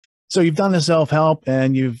So you've done the self-help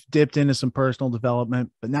and you've dipped into some personal development,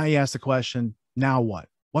 but now you ask the question, now what?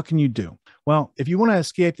 What can you do? Well, if you want to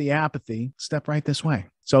escape the apathy, step right this way.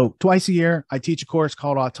 So twice a year, I teach a course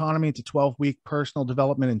called Autonomy. It's a 12-week personal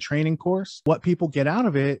development and training course. What people get out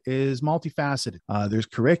of it is multifaceted. There's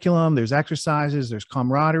curriculum, there's exercises, there's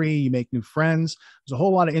camaraderie, you make new friends. There's a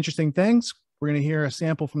whole lot of interesting things. We're going to hear a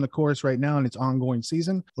sample from the course right now in its ongoing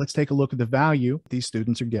season. Let's take a look at the value these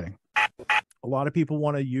students are getting. A lot of people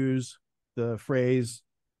want to use the phrase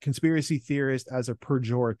conspiracy theorist as a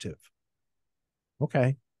pejorative.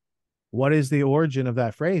 Okay. What is the origin of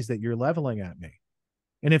that phrase that you're leveling at me?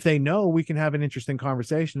 And if they know, we can have an interesting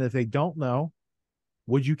conversation. If they don't know,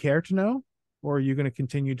 would you care to know? Or are you going to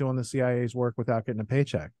continue doing the CIA's work without getting a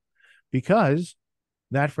paycheck? Because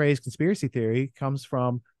that phrase conspiracy theory comes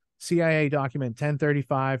from CIA document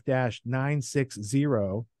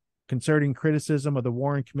 1035-960 concerning criticism of the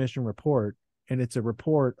Warren Commission report. And it's a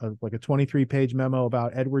report of like a 23-page memo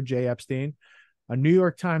about Edward J. Epstein, a New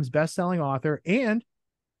York Times bestselling author and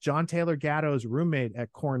John Taylor Gatto's roommate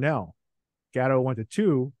at Cornell. Gatto went to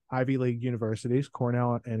two Ivy League universities,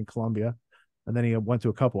 Cornell and Columbia, and then he went to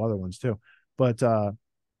a couple other ones too. But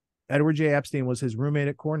Edward J. Epstein was his roommate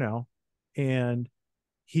at Cornell, and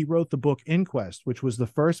he wrote the book Inquest, which was the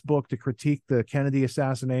first book to critique the Kennedy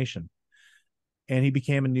assassination. And he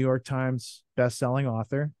became a New York Times best-selling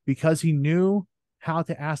author because he knew how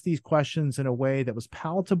to ask these questions in a way that was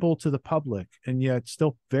palatable to the public and yet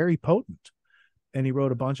still very potent. And he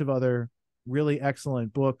wrote a bunch of other really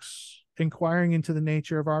excellent books inquiring into the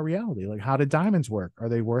nature of our reality. Like, how do diamonds work? Are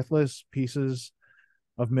they worthless pieces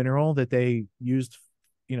of mineral that they used,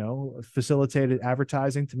 facilitated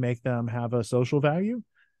advertising to make them have a social value?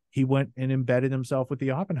 He went and embedded himself with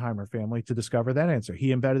the Oppenheimer family to discover that answer.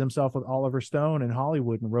 He embedded himself with Oliver Stone and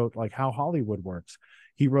Hollywood and wrote like how Hollywood works.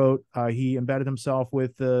 He embedded himself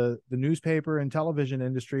with the newspaper and television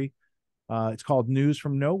industry. It's called News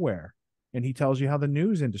from Nowhere. And he tells you how the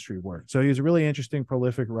news industry works. So he's a really interesting,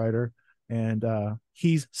 prolific writer. And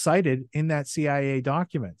he's cited in that CIA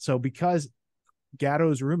document. So because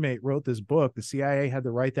Gatto's roommate wrote this book, the CIA had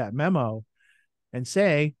to write that memo and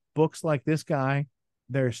say, books like this guy,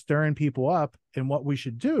 they're stirring people up. And what we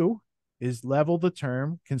should do is level the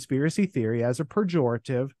term conspiracy theory as a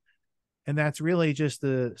pejorative. And that's really just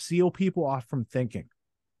to seal people off from thinking,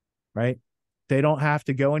 right? They don't have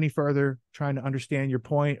to go any further trying to understand your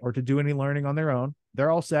point or to do any learning on their own.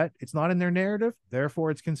 They're all set. It's not in their narrative.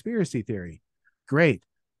 Therefore, it's conspiracy theory. Great.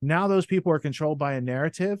 Now those people are controlled by a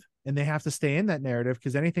narrative and they have to stay in that narrative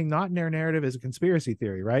because anything not in their narrative is a conspiracy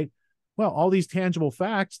theory, right? Well, all these tangible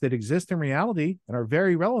facts that exist in reality and are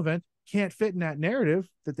very relevant can't fit in that narrative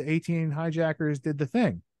that the 18 hijackers did the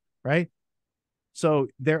thing, right? So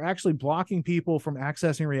they're actually blocking people from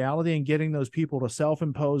accessing reality and getting those people to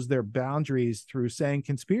self-impose their boundaries through saying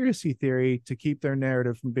conspiracy theory to keep their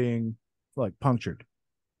narrative from being like punctured.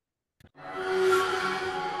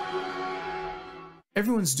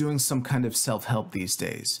 Everyone's doing some kind of self-help these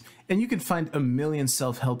days, and you can find a million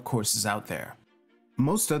self-help courses out there.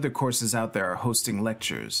 Most other courses out there are hosting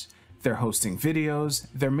lectures. They're hosting videos,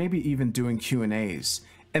 they're maybe even doing Q&As,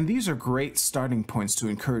 and these are great starting points to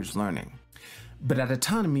encourage learning. But at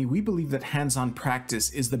Autonomy, we believe that hands-on practice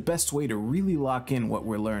is the best way to really lock in what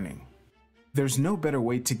we're learning. There's no better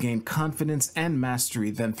way to gain confidence and mastery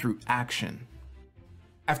than through action.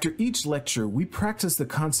 After each lecture, we practice the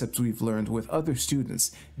concepts we've learned with other students,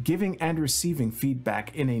 giving and receiving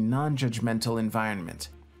feedback in a non-judgmental environment.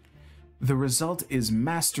 The result is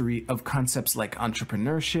mastery of concepts like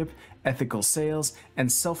entrepreneurship, ethical sales,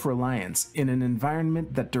 and self-reliance in an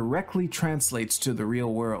environment that directly translates to the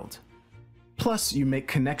real world. Plus, you make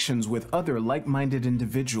connections with other like-minded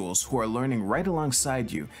individuals who are learning right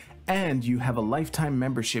alongside you, and you have a lifetime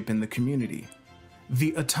membership in the community.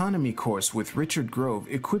 The Autonomy course with Richard Grove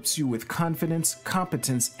equips you with confidence,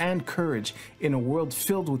 competence, and courage in a world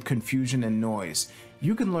filled with confusion and noise.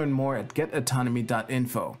 You can learn more at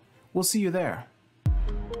getautonomy.info. We'll see you there.